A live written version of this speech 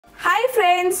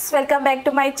Friends, welcome back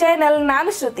to my channel. ನಾನು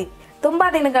ಶ್ರುತಿ. ತುಂಬಾ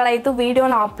ದಿನಗಳಾಯಿತು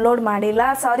ವಿಡಿಯೋನ ಅಪ್ಲೋಡ್ ಮಾಡಿಲ್ಲ.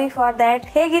 Sorry for that.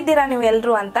 ಹೇಗಿದ್ದೀರಾ ನೀವು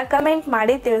ಎಲ್ಲರೂ ಅಂತ ಕಮೆಂಟ್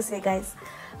ಮಾಡಿ ತಿಳಿಸಿ ಗೈಸ್.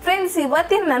 ಫ್ರೆಂಡ್ಸ್,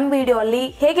 ಇವತ್ತಿನ ನನ್ನ ವಿಡಿಯೋ ಅಲ್ಲಿ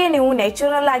ಹೇಗೆ ನೀವು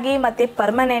ನ್ಯಾಚುರಲ್ ಆಗಿ ಮತ್ತೆ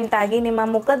ಪರ್ಮನೆಂಟ್ ಆಗಿ ನಿಮ್ಮ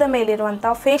ಮುಖದ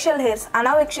ಮೇಲಿರುವಂತಹ ಫೇಶಿಯಲ್ ಹೇರ್ಸ್,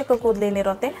 ಅನಾವಶ್ಯಕ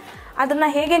ಕೂದಲೇನಿರುತ್ತೆ ಅದನ್ನ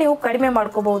ಹೇಗೆ ನೀವು ಕಡಿಮೆ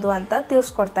ಮಾಡ್ಕೋಬಹುದು ಅಂತ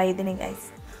ತಿಳಿಸ್ಕೊಡ್ತಾ ಇದ್ದೀನಿ ಗೈಸ್.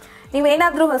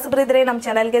 ನೀವೇನಾದರೂ ಹೊಸಬರಿದ್ರೆ ನಮ್ಮ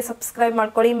ಚಾನಲ್ಗೆ ಸಬ್ಸ್ಕ್ರೈಬ್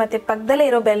ಮಾಡ್ಕೊಳ್ಳಿ ಮತ್ತೆ ಪಕ್ಕದಲ್ಲೇ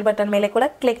ಇರೋ ಬೆಲ್ ಬಟನ್ ಮೇಲೆ ಕೂಡ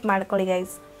ಕ್ಲಿಕ್ ಮಾಡ್ಕೊಳ್ಳಿ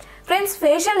ಗೈಸ್. ಫ್ರೆಂಡ್ಸ್,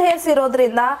 ಫೇಶಿಯಲ್ ಹೇರ್ಸ್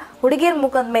ಇರೋದ್ರಿಂದ ಹುಡುಗಿಯರ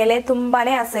ಮುಖದ ಮೇಲೆ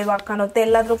ತುಂಬಾನೇ ಅಸಹ್ಯವಾಗಿ ಕಾಣುತ್ತೆ.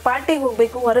 ಎಲ್ಲಾದ್ರೂ ಪಾರ್ಟಿಗೆ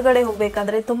ಹೋಗ್ಬೇಕು, ಹೊರಗಡೆ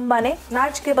ಹೋಗ್ಬೇಕಾದ್ರೆ ತುಂಬಾನೇ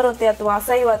ನಾಚಿಕೆ ಬರುತ್ತೆ ಅಥವಾ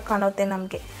ಅಸಹ್ಯವಾಗಿ ಕಾಣುತ್ತೆ,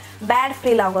 ನಮಗೆ ಬ್ಯಾಡ್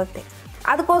ಫೀಲ್ ಆಗುತ್ತೆ.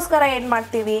 ಅದಕ್ಕೋಸ್ಕರ ಏನು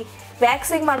ಮಾಡ್ತೀವಿ,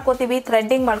 ವ್ಯಾಕ್ಸಿಂಗ್ ಮಾಡ್ಕೋತೀವಿ,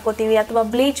 ಥ್ರೆಡ್ಡಿಂಗ್ ಮಾಡ್ಕೋತೀವಿ ಅಥವಾ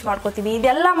ಬ್ಲೀಚ್ ಮಾಡ್ಕೋತೀವಿ.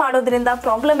 ಇದೆಲ್ಲ ಮಾಡೋದ್ರಿಂದ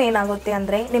ಪ್ರಾಬ್ಲಮ್ ಏನಾಗುತ್ತೆ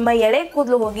ಅಂದರೆ ನಿಮ್ಮ ಎಳೆ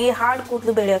ಕೂದಲು ಹೋಗಿ ಹಾರ್ಡ್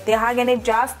ಕೂದಲು ಬೆಳೆಯುತ್ತೆ, ಹಾಗೆಯೇ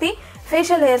ಜಾಸ್ತಿ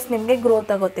ಫೇಶಿಯಲ್ ಹೇರ್ಸ್ ನಿಮಗೆ ಗ್ರೋತ್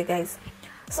ಆಗುತ್ತೆ ಗೈಸ್.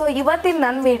 ಸೊ ಇವತ್ತಿನ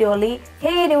ನನ್ನ ವಿಡಿಯೋಲಿ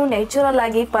ಹೇಗೆ ನೀವು ನ್ಯಾಚುರಲ್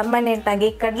ಆಗಿ ಪರ್ಮನೆಂಟ್ ಆಗಿ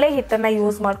ಕಡಲೆ ಹಿಟ್ಟನ್ನು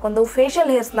ಯೂಸ್ ಮಾಡ್ಕೊಂಡು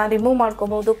ಫೇಶಿಯಲ್ ಹೇರ್ಸ್ನ ರಿಮೂವ್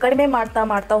ಮಾಡ್ಕೋಬಹುದು, ಕಡಿಮೆ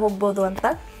ಮಾಡ್ತಾ ಹೋಗ್ಬೋದು ಅಂತ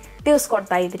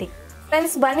ತಿಳಿಸ್ಕೊಡ್ತಾ ಇದ್ರಿ.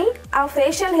 ಫ್ರೆಂಡ್ಸ್, ಬನ್ನಿ ಆ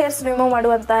ಫೇಶಿಯಲ್ ಹೇರ್ಸ್ ರಿಮೂವ್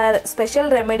ಮಾಡುವಂಥ ಸ್ಪೆಷಲ್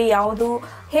ರೆಮಿಡಿ ಯಾವುದು,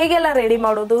 ಹೇಗೆಲ್ಲ ರೆಡಿ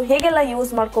ಮಾಡೋದು, ಹೇಗೆಲ್ಲ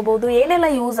ಯೂಸ್ ಮಾಡ್ಕೋಬಹುದು, ಏನೆಲ್ಲ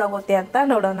ಯೂಸ್ ಆಗುತ್ತೆ ಅಂತ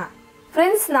ನೋಡೋಣ.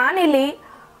 ಫ್ರೆಂಡ್ಸ್, ನಾನಿಲ್ಲಿ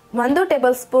 1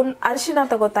 ಟೇಬಲ್ ಸ್ಪೂನ್ ಅರಿಶಿನ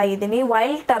ತಗೋತಾ ಇದ್ದೀನಿ.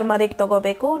 ವೈಲ್ಡ್ ಟರ್ಮರಿಕ್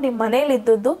ತಗೋಬೇಕು. ನಿಮ್ಮ ಮನೇಲಿ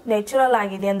ಇದ್ದದ್ದು ನ್ಯಾಚುರಲ್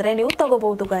ಆಗಿದೆ ಅಂದರೆ ನೀವು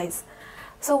ತಗೋಬಹುದು ಗೈಸ್.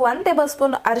 ಸೊ 1 ಟೇಬಲ್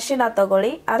ಸ್ಪೂನ್ ಅರಿಶಿನ ತಗೊಳ್ಳಿ.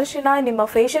 ಅರಿಶಿನ ನಿಮ್ಮ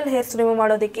ಫೇಶಿಯಲ್ ಹೇರ್ಸ್ ರಿಮೂವ್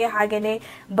ಮಾಡೋದಕ್ಕೆ ಹಾಗೆಯೇ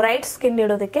ಬ್ರೈಟ್ ಸ್ಕಿನ್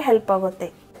ಇಡೋದಕ್ಕೆ ಹೆಲ್ಪ್ ಆಗುತ್ತೆ.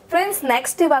 ಫ್ರೆಂಡ್ಸ್,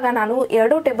 ನೆಕ್ಸ್ಟ್ ಇವಾಗ ನಾನು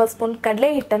 2 ಟೇಬಲ್ ಸ್ಪೂನ್ ಕಡಲೆ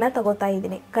ಹಿಟ್ಟನ್ನು ತಗೋತಾ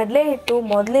ಇದ್ದೀನಿ. ಕಡಲೆ ಹಿಟ್ಟು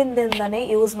ಮೊದಲಿಂದನೇ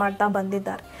ಯೂಸ್ ಮಾಡ್ತಾ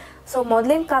ಬಂದಿದ್ದಾರೆ. ಸೊ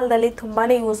ಮೊದಲಿನ ಕಾಲದಲ್ಲಿ ತುಂಬಾ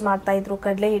ಯೂಸ್ ಮಾಡ್ತಾ ಇದ್ರು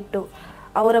ಕಡಲೆ ಹಿಟ್ಟು.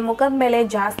 ಅವರ ಮುಖದ ಮೇಲೆ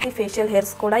ಜಾಸ್ತಿ ಫೇಶಿಯಲ್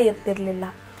ಹೇರ್ಸ್ ಕೂಡ ಇರ್ತಿರ್ಲಿಲ್ಲ.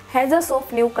 ಆ್ಯಸ್ ಅ ಸೋಪ್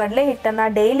ನೀವು ಕಡಲೆ ಹಿಟ್ಟನ್ನು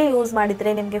ಡೈಲಿ ಯೂಸ್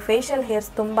ಮಾಡಿದರೆ ನಿಮಗೆ ಫೇಶಿಯಲ್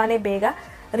ಹೇರ್ಸ್ ತುಂಬಾ ಬೇಗ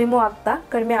ರಿಮೂವ್ ಆಗ್ತಾ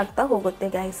ಕಡಿಮೆ ಆಗ್ತಾ ಹೋಗುತ್ತೆ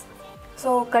ಗೈಸ್.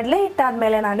 ಸೊ ಕಡಲೆ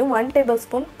ಹಿಟ್ಟಾದಮೇಲೆ ನಾನು 1 table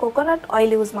spoon coconut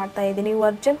oil use ಮಾಡ್ತಾ ಇದ್ದೀನಿ.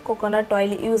 ವರ್ಜಿನ್ ಕೊಕೊನಟ್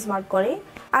ಆಯಿಲ್ ಯೂಸ್ ಮಾಡ್ಕೊಳ್ಳಿ.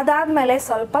 ಅದಾದಮೇಲೆ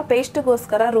ಸ್ವಲ್ಪ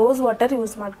ಪೇಸ್ಟ್ಗೋಸ್ಕರ ರೋಸ್ ವಾಟರ್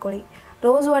ಯೂಸ್ ಮಾಡ್ಕೊಳ್ಳಿ.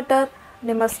 ರೋಸ್ ವಾಟರ್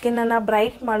ನಿಮ್ಮ ಸ್ಕಿನ್ನನ್ನು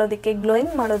ಬ್ರೈಟ್ ಮಾಡೋದಕ್ಕೆ,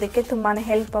 ಗ್ಲೋಯಿಂಗ್ ಮಾಡೋದಕ್ಕೆ ತುಂಬಾ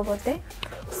ಹೆಲ್ಪ್ ಆಗುತ್ತೆ.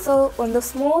 ಸೊ ಒಂದು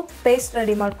ಸ್ಮೂತ್ ಪೇಸ್ಟ್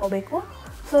ರೆಡಿ ಮಾಡ್ಕೋಬೇಕು.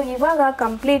 ಸೊ ಇವಾಗ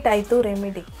ಕಂಪ್ಲೀಟ್ ಆಯಿತು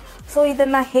ರೆಮಿಡಿ. ಸೊ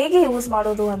ಇದನ್ನು ಹೇಗೆ ಯೂಸ್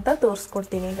ಮಾಡೋದು ಅಂತ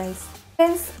ತೋರಿಸ್ಕೊಡ್ತೀನಿ ಗೈಸ್.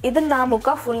 ಫ್ರೆಂಡ್ಸ್, ಇದನ್ನು ಮುಖ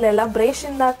ಫುಲ್ ಎಲ್ಲ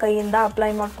ಬ್ರಷಿಂದ ಕೈಯಿಂದ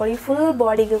ಅಪ್ಲೈ ಮಾಡ್ಕೊಳ್ಳಿ. ಫುಲ್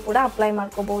ಬಾಡಿಗೆ ಕೂಡ ಅಪ್ಲೈ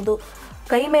ಮಾಡ್ಕೋಬೋದು.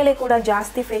 ಕೈ ಮೇಲೆ ಕೂಡ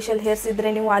ಜಾಸ್ತಿ ಫೇಶಿಯಲ್ ಹೇರ್ಸ್ ಇದ್ದರೆ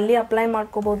ನೀವು ಅಲ್ಲಿ ಅಪ್ಲೈ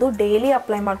ಮಾಡ್ಕೋಬೋದು. ಡೈಲಿ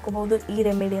ಅಪ್ಲೈ ಮಾಡ್ಕೋಬೋದು ಈ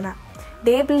ರೆಮಿಡಿನ.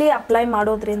 ಡೈಲಿ ಅಪ್ಲೈ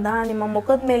ಮಾಡೋದ್ರಿಂದ ನಿಮ್ಮ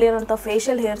ಮುಖದ ಮೇಲಿರುವಂಥ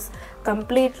ಫೇಶಿಯಲ್ ಹೇರ್ಸ್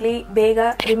ಕಂಪ್ಲೀಟ್ಲಿ ಬೇಗ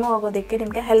ರಿಮೂವ್ ಆಗೋದಕ್ಕೆ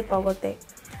ನಿಮಗೆ ಹೆಲ್ಪ್ ಆಗುತ್ತೆ.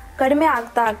 ಕಡಿಮೆ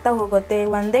ಆಗ್ತಾ ಹೋಗುತ್ತೆ.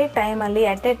 ಒಂದೇ ಟೈಮಲ್ಲಿ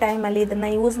ಎಟ್ ಎ ಟೈಮಲ್ಲಿ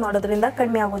ಇದನ್ನು ಯೂಸ್ ಮಾಡೋದ್ರಿಂದ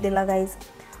ಕಡಿಮೆ ಆಗೋದಿಲ್ಲ ಗೈಸ್.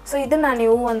 ಸೊ ಇದನ್ನು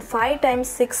ನೀವು ಒಂದು 5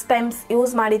 ಟೈಮ್ಸ್ 6 ಟೈಮ್ಸ್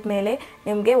ಯೂಸ್ ಮಾಡಿದ ಮೇಲೆ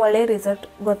ನಿಮಗೆ ಒಳ್ಳೆಯ ರಿಸಲ್ಟ್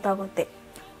ಗೊತ್ತಾಗುತ್ತೆ.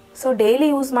 ಸೊ ಡೈಲಿ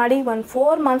ಯೂಸ್ ಮಾಡಿ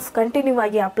 4 ಮಂತ್ಸ್ ಕಂಟಿನ್ಯೂ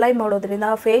ಆಗಿ ಅಪ್ಲೈ ಮಾಡೋದ್ರಿಂದ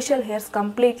ಫೇಶಿಯಲ್ ಹೇರ್ಸ್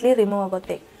ಕಂಪ್ಲೀಟ್ಲಿ ರಿಮೂವ್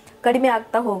ಆಗುತ್ತೆ, ಕಡಿಮೆ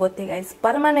ಆಗ್ತಾ ಹೋಗುತ್ತೆ ಗೈಸ್,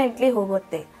 ಪರ್ಮನೆಂಟ್ಲಿ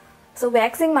ಹೋಗುತ್ತೆ. ಸೊ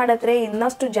ವ್ಯಾಕ್ಸಿಂಗ್ ಮಾಡಿದ್ರೆ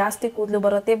ಇನ್ನಷ್ಟು ಜಾಸ್ತಿ ಕೂದಲು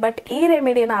ಬರುತ್ತೆ. ಬಟ್ ಈ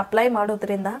ರೆಮಿಡಿನ ಅಪ್ಲೈ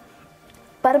ಮಾಡೋದ್ರಿಂದ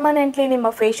ಪರ್ಮನೆಂಟ್ಲಿ ನಿಮ್ಮ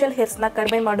ಫೇಶಿಯಲ್ ಹೇರ್ಸ್ನ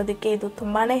ಕಡಿಮೆ ಮಾಡೋದಕ್ಕೆ ಇದು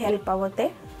ತುಂಬಾ ಹೆಲ್ಪ್ ಆಗುತ್ತೆ.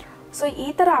 ಸೊ ಈ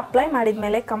ಥರ ಅಪ್ಲೈ ಮಾಡಿದ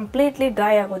ಮೇಲೆ ಕಂಪ್ಲೀಟ್ಲಿ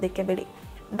ಡ್ರೈ ಆಗೋದಕ್ಕೆ ಬಿಡಿ.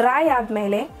 ಡ್ರೈ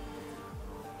ಆದಮೇಲೆ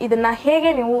ಇದನ್ನು ಹೇಗೆ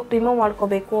ನೀವು ರಿಮೂವ್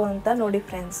ಮಾಡ್ಕೋಬೇಕು ಅಂತ ನೋಡಿ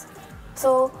ಫ್ರೆಂಡ್ಸ್.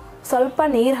 ಸೊ ಸ್ವಲ್ಪ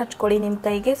ನೀರು ಹಚ್ಕೊಡಿ. ನಿಮ್ಮ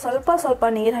ಕೈಗೆ ಸ್ವಲ್ಪ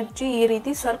ನೀರು ಹಚ್ಚಿ ಈ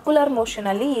ರೀತಿ ಸರ್ಕ್ಯುಲರ್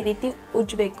ಮೋಷನಲ್ಲಿ ಈ ರೀತಿ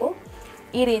ಉಜ್ಜಬೇಕು.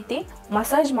 ಈ ರೀತಿ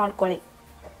ಮಸಾಜ್ ಮಾಡ್ಕೊಳ್ಳಿ.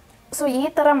 ಸೊ ಈ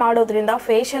ಥರ ಮಾಡೋದ್ರಿಂದ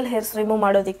ಫೇಶಿಯಲ್ ಹೇರ್ಸ್ ರಿಮೂವ್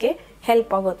ಮಾಡೋದಕ್ಕೆ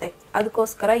ಹೆಲ್ಪ್ ಆಗುತ್ತೆ.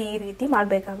 ಅದಕ್ಕೋಸ್ಕರ ಈ ರೀತಿ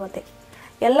ಮಾಡಬೇಕಾಗುತ್ತೆ.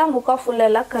 ಎಲ್ಲ ಮುಖ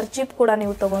ಫುಲ್ಲೆಲ್ಲ ಕರ್ಚಿಪ್ ಕೂಡ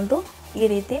ನೀವು ತೊಗೊಂಡು ಈ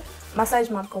ರೀತಿ ಮಸಾಜ್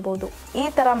ಮಾಡ್ಕೋಬೋದು. ಈ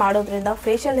ಥರ ಮಾಡೋದ್ರಿಂದ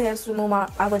ಫೇಶಿಯಲ್ ಹೇರ್ಸ್ ರಿಮೂವ್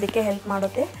ಆಗೋದಕ್ಕೆ ಹೆಲ್ಪ್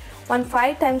ಮಾಡುತ್ತೆ.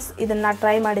 5 ಟೈಮ್ಸ್ ಇದನ್ನು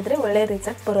ಟ್ರೈ ಮಾಡಿದರೆ ಒಳ್ಳೆಯ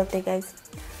ರಿಸಲ್ಟ್ ಬರುತ್ತೆ ಗೈಸ್.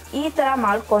 ಈ ಥರ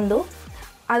ಮಾಡಿಕೊಂಡು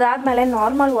ಅದಾದಮೇಲೆ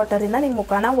ನಾರ್ಮಲ್ ವಾಟರಿಂದ ನಿಮ್ಮ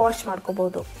ಮುಖನ ವಾಶ್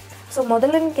ಮಾಡ್ಕೋಬೋದು. ಸೊ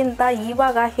ಮೊದಲಿನಕ್ಕಿಂತ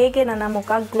ಇವಾಗ ಹೇಗೆ ನನ್ನ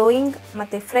ಮುಖ ಗ್ಲೋಯಿಂಗ್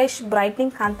ಮತ್ತು ಫ್ರೆಶ್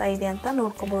ಬ್ರೈಟ್ನಿಂಗ್ ಕಾಣ್ತಾ ಇದೆ ಅಂತ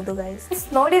ನೋಡ್ಕೋಬೋದು ಗೈಸ್.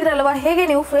 ನೋಡಿದ್ರಲ್ವ ಹೇಗೆ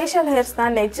ನೀವು ಫೇಶಿಯಲ್ ಹೇರ್ಸ್ನ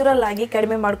ನ್ಯಾಚುರಲ್ ಆಗಿ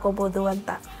ಕಡಿಮೆ ಮಾಡ್ಕೋಬೋದು ಅಂತ.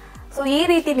 ಸೊ ಈ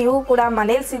ರೀತಿ ನೀವು ಕೂಡ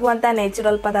ಮನೇಲಿ ಸಿಗುವಂಥ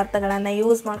ನ್ಯಾಚುರಲ್ ಪದಾರ್ಥಗಳನ್ನು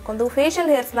ಯೂಸ್ ಮಾಡ್ಕೊಂಡು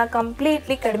ಫೇಶಿಯಲ್ ಹೇರ್ಸ್ನ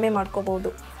ಕಂಪ್ಲೀಟ್ಲಿ ಕಡಿಮೆ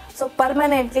ಮಾಡ್ಕೋಬೋದು. ಸೊ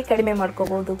ಪರ್ಮನೆಂಟ್ಲಿ ಕಡಿಮೆ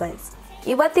ಮಾಡ್ಕೋಬೋದು ಗೈಸ್.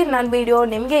 ಇವತ್ತಿನ ನನ್ನ ವಿಡಿಯೋ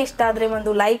ನಿಮಗೆ ಇಷ್ಟ ಆದರೆ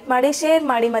ಒಂದು ಲೈಕ್ ಮಾಡಿ, ಶೇರ್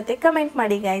ಮಾಡಿ ಮತ್ತು ಕಮೆಂಟ್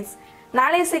ಮಾಡಿ ಗೈಸ್.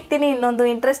 ನಾಳೆ ಸಿಗ್ತೀನಿ ಇನ್ನೊಂದು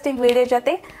ಇಂಟ್ರೆಸ್ಟಿಂಗ್ ವಿಡಿಯೋ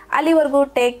ಜೊತೆ. ಅಲ್ಲಿವರೆಗೂ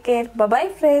ಟೇಕ್ ಕೇರ್.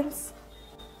 Bye friends.